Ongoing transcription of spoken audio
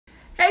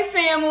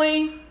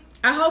family.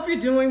 I hope you're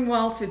doing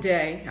well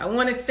today. I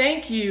want to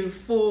thank you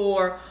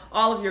for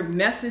all of your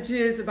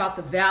messages about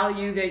the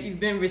value that you've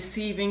been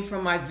receiving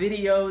from my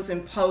videos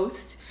and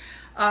posts.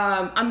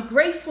 I'm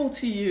grateful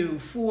to you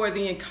for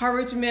the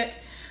encouragement,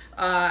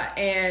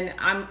 and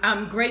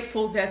I'm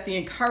grateful that the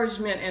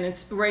encouragement and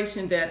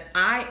inspiration that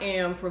I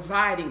am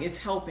providing is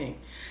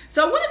helping.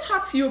 So I want to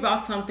talk to you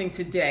about something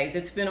today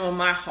that's been on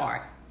my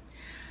heart.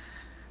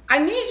 I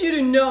need you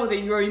to know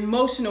that your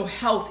emotional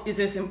health is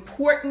as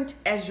important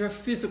as your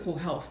physical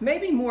health,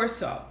 maybe more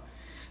so.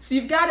 So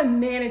you've got to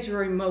manage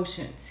your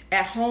emotions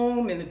at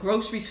home, in the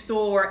grocery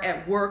store,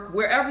 at work,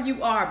 wherever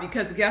you are,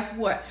 because guess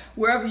what?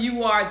 Wherever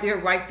you are, they're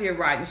right there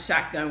riding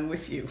shotgun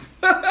with you.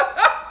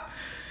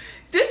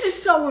 This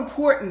is so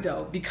important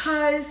though,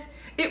 because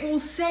it will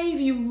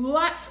save you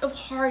lots of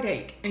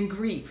heartache and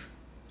grief.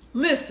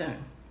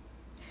 Listen,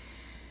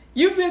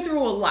 you've been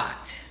through a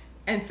lot.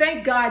 And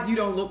thank God you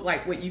don't look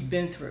like what you've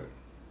been through.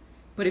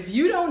 But if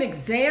you don't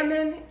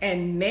examine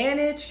and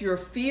manage your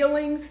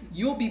feelings,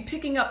 you'll be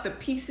picking up the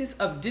pieces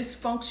of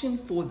dysfunction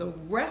for the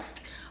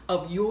rest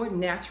of your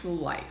natural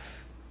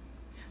life.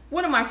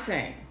 What am I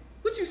saying?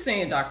 What you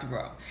saying, Dr.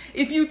 Rowe?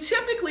 If you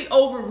typically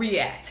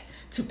overreact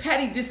to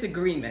petty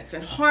disagreements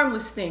and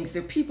harmless things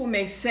that people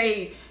may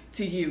say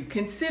to you,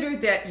 consider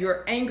that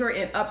your anger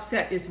and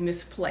upset is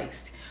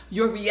misplaced.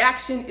 Your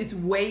reaction is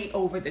way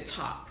over the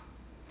top.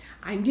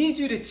 I need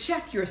you to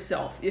check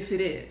yourself if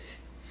it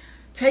is.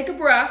 Take a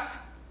breath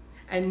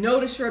and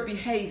notice your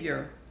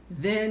behavior,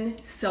 then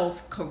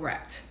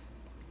self-correct.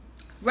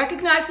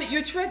 Recognize that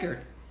you're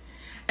triggered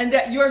and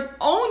that you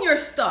own your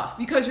stuff,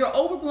 because your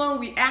overblown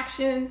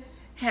reaction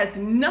has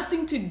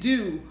nothing to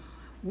do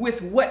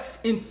with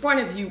what's in front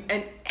of you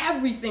and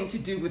everything to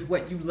do with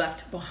what you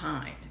left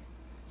behind.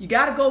 You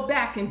got to go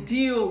back and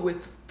deal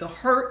with the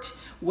hurt,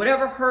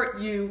 whatever hurt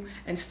you,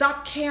 and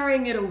stop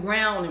carrying it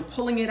around and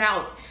pulling it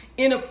out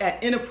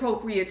at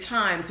inappropriate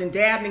times and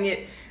dabbing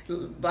it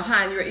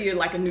behind your ear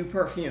like a new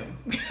perfume.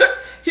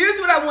 Here's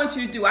what I want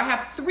you to do. I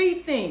have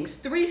three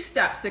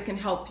steps that can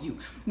help you.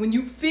 When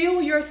you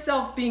feel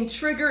yourself being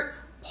triggered,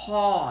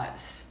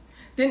 pause.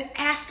 Then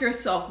ask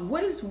yourself,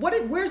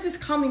 where's this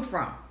coming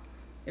from?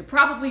 It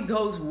probably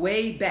goes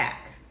way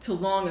back to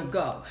long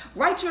ago.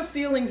 Write your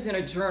feelings in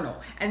a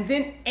journal and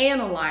then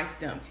analyze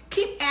them.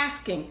 Keep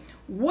asking,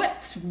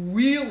 what's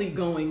really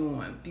going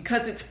on?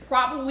 Because it's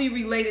probably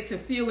related to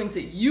feelings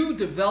that you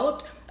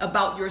developed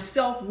about your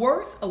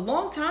self-worth a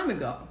long time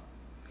ago.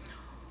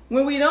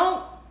 When we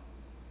don't,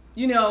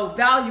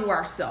 value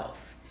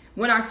ourselves,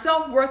 when our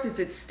self-worth is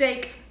at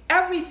stake,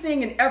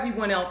 everything and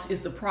everyone else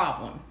is the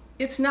problem.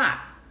 It's not.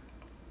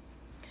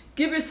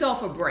 Give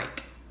yourself a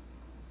break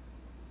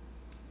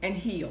and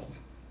heal.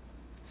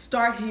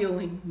 Start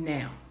healing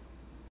now.